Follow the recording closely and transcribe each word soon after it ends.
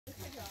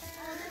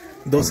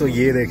दोस्तों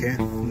ये देखें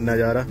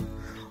नज़ारा,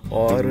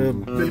 और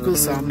बिल्कुल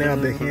सामने आप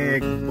देखें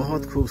एक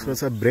बहुत खूबसूरत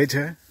सा ब्रिज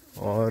है,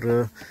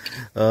 और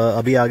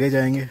अभी आगे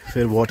जाएंगे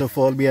फिर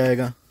वाटरफॉल भी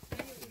आएगा।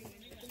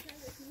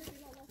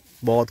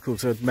 बहुत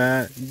खूबसूरत,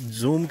 मैं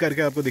जूम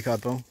करके आपको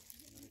दिखाता हूँ,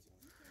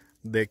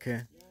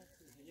 देखें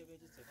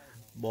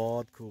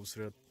बहुत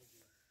खूबसूरत।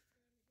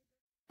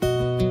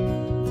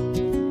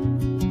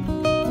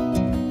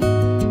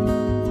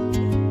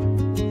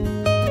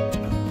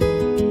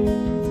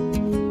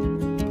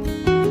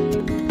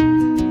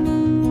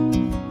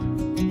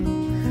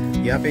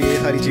 यहाँ पे ये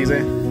सारी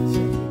चीज़ें,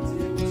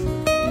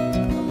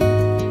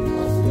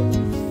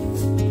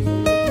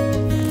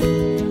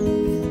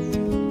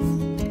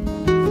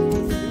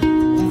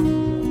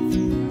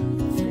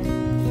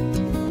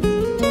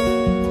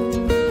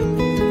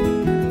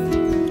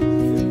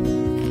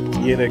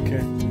 ये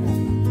देखें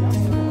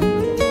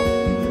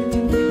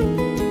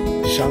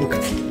शंख,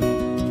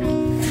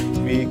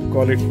 we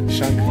call it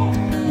shank.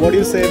 What do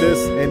you say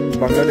this in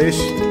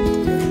Bangladesh?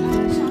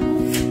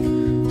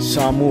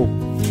 Shamu.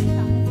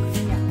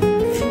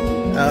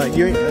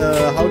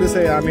 How to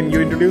say? I mean, you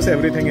introduce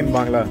everything in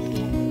Bangla.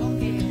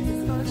 Okay, this is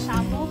called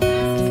shamu.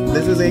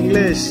 This is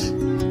English.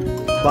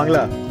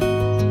 Bangla.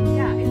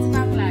 Yeah, it's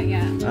Bangla,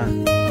 yeah.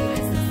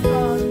 This is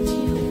called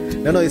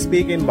Chilu. No,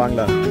 speak in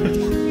Bangla.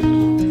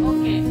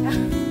 Okay.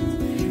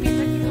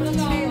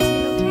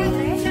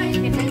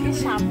 এটাকে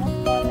শামুক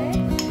বলে,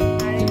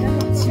 আর এটা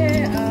হচ্ছে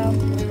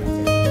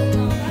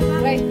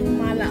like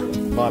Mala.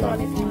 Mala.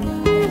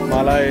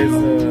 Mala is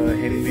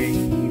Hindi.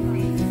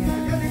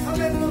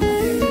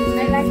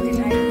 I liked it.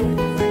 I liked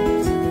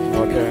it.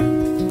 Okay.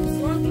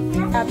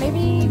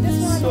 Maybe this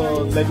one. So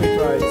let me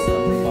try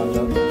some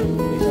Bangla.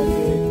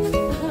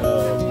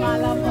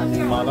 Mala bole.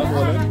 Mala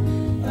bole.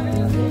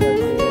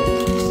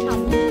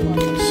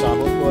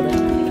 Shamuk bole.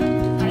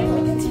 আর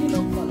এটাকে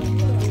ঝিনুক বলে।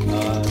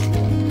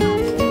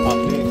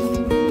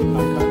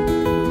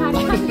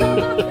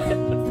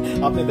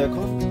 आपने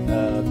देखो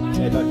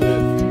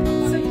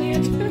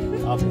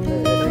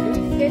এটাকে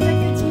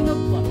এটাকে ঝিনুক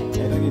বলে।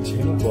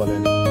 झीनुक बोले।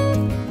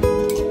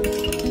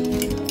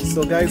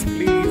 So guys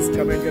प्लीज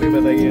कमेंट करके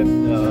बताइए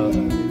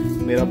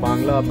मेरा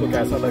बांग्ला आपको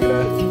कैसा लग रहा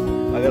है।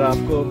 अगर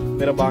आपको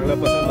मेरा बांग्ला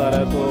पसंद आ रहा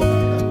है तो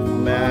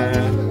मैं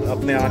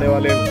अपने आने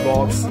वाले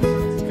व्लॉग्स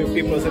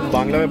 50%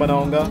 बांग्ला में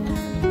बनाऊंगा।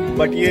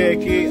 बट ये है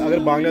कि अगर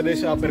बांग्लादेश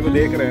से आप मेरे को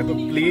देख रहे हैं तो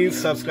प्लीज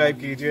सब्सक्राइब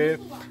कीजिए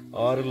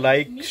और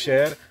लाइक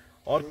शेयर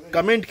और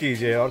कमेंट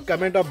कीजिए। और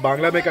कमेंट आप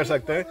बांग्ला में कर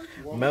सकते हैं,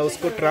 मैं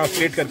उसको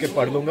ट्रांसलेट करके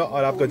पढ़ लूँगा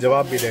और आपको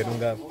जवाब भी दे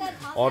दूँगा,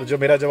 और जो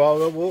मेरा जवाब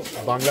होगा वो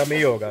बांग्ला में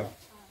ही होगा।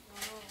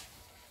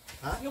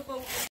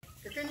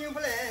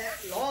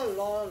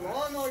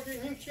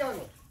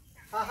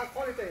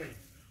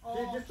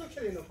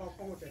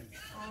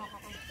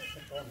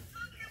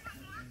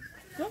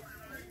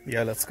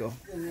 Yeah, let's go.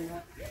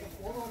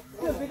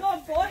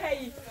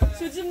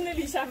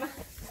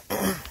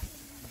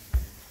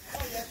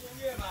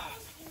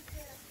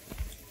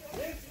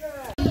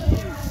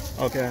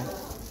 Okay.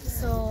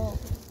 So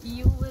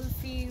you will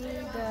feel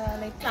the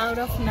like cloud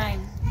of 9.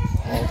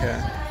 Okay.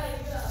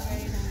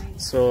 Very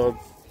nice. So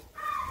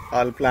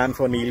I'll plan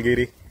for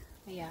Nilgiri.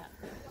 Yeah.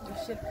 You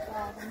should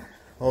come.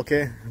 Okay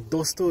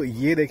दोस्तों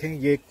ये देखें,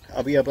 ये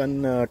अभी अपन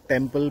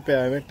टेंपल पे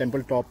आए हुए हैं,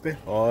 टेंपल टॉप पे,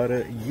 और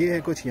ये है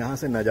कुछ यहाँ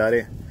से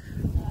नज़ारे,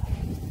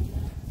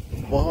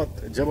 बहुत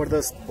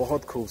ज़बरदस्त,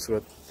 बहुत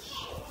खूबसूरत।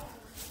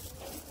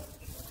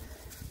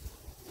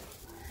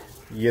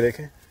 ये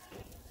देखें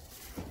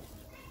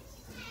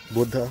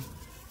बुद्धा,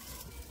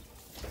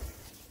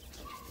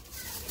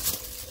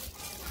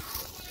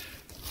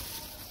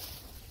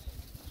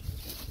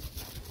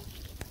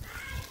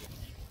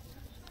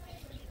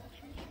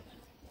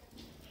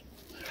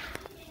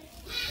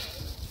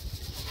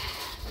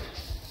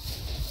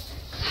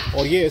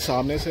 और ये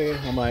सामने से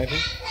हम आए थे,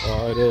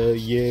 और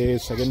ये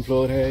सेकंड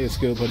फ्लोर है,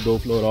 इसके ऊपर 2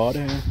 फ्लोर और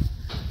हैं,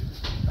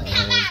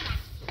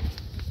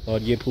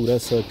 और ये पूरा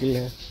सर्किल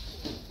है,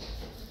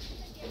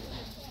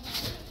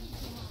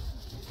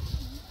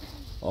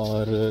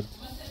 और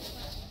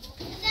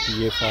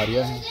ये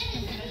फारिया है।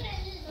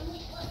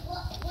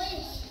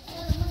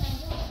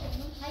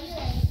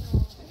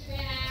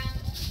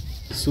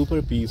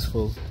 Super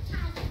peaceful.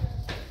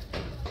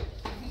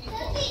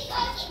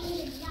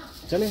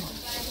 चले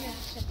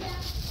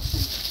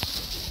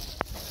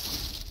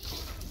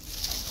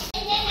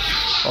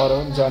और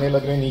हम जाने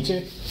लग रहे हैं नीचे,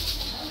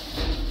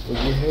 तो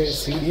ये है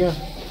सीढ़ियाँ।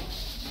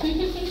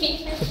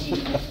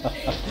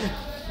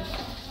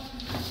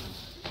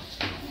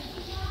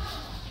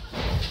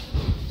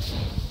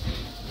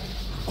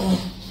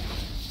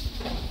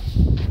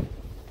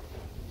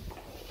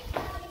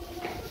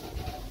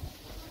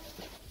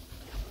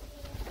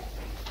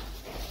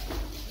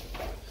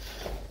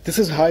 This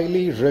is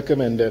highly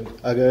recommended.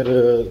 अगर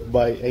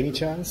by any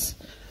chance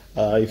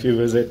if you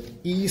visit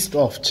east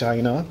of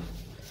China,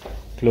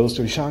 close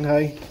to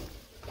Shanghai,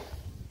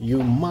 you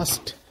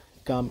must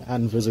come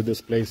and visit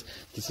this place.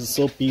 This is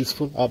so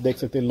peaceful. आप देख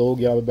सकते हैं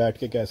लोग यहाँ पे बैठ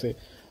के कैसे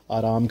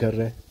आराम कर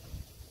रहे हैं,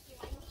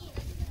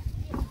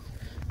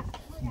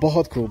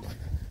 बहुत खूब।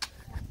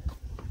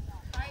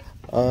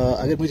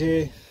 अगर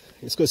मुझे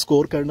इसको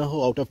स्कोर करना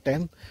हो आउट ऑफ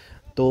 10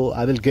 तो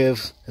I will give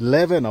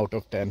 11 out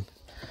of 10।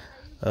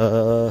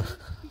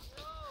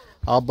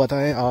 आप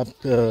बताएं,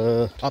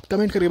 आप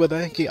कमेंट करके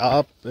बताएं कि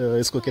आप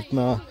इसको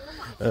कितना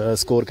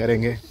स्कोर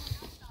करेंगे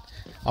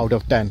आउट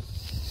ऑफ 10।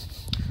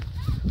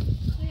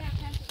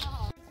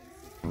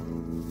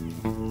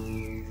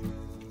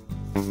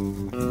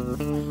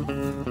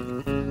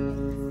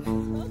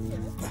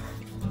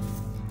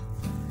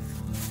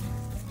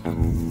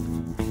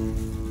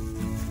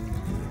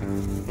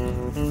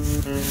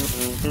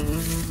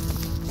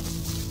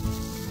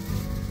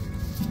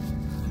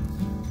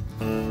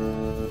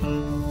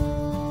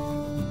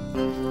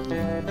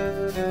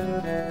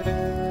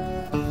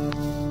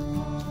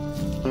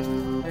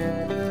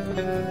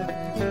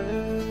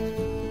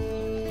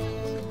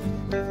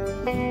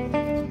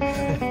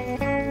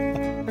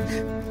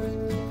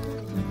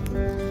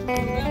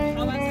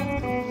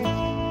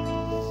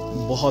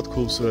 बहुत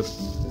खूबसूरत,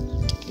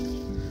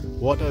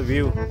 what a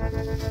view.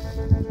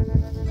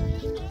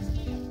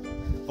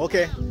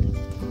 Okay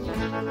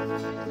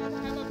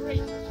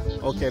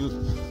okay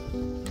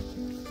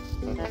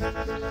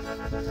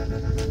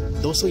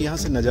दोस्तों, यहाँ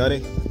से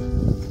नज़ारे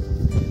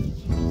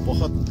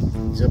बहुत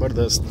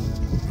ज़बरदस्त,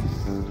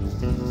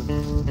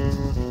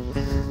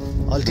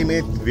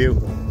 अल्टीमेट व्यू।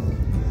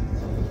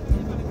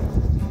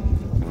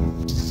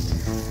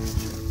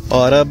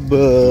 और अब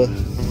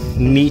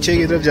नीचे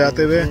की तरफ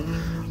जाते हुए,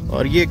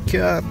 और ये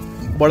क्या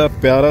बड़ा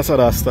प्यारा सा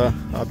रास्ता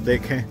आप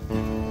देखें,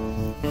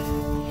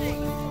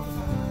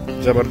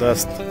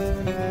 जबरदस्त।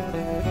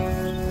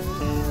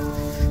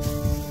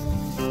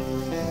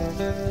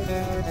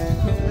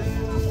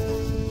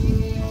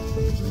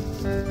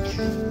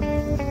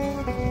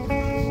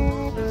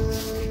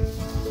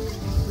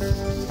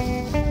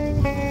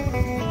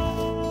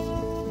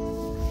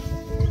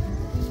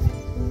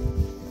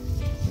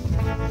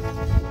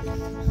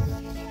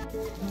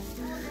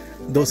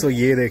 दोस्तों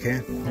ये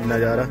देखें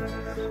नज़ारा,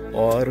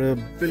 और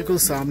बिल्कुल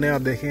सामने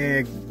आप देखें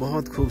एक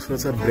बहुत खूबसूरत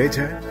सा ब्रिज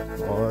है,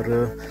 और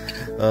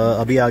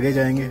अभी आगे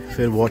जाएंगे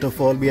फिर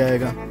वाटरफॉल भी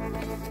आएगा,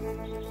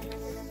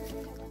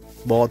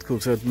 बहुत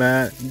खूबसूरत।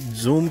 मैं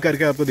जूम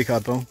करके आपको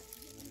दिखाता हूँ,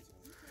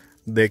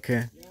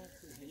 देखें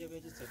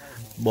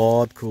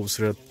बहुत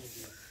खूबसूरत।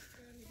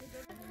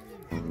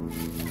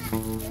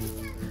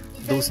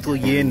 दोस्तों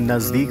ये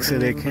नज़दीक से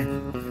देखें,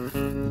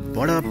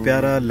 बड़ा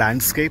प्यारा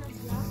landscape.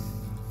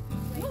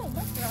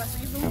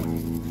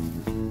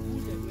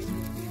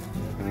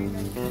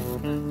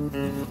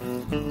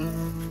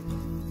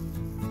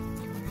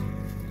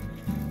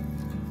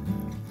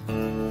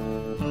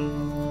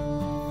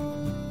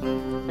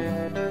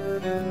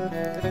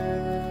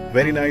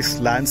 Very nice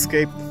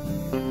landscape.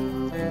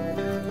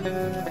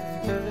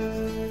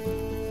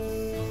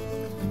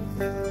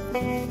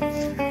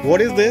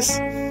 What is this?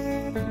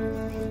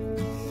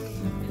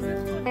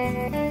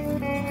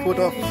 Foot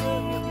of.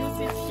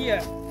 Use it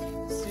here.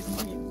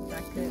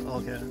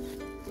 Okay.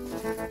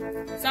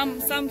 Some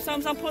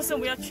person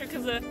will check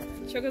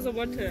the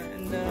water,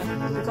 and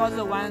because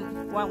the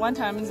one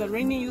time the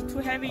raining is too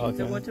heavy, Okay.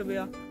 the water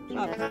will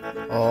up.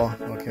 Oh,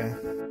 okay.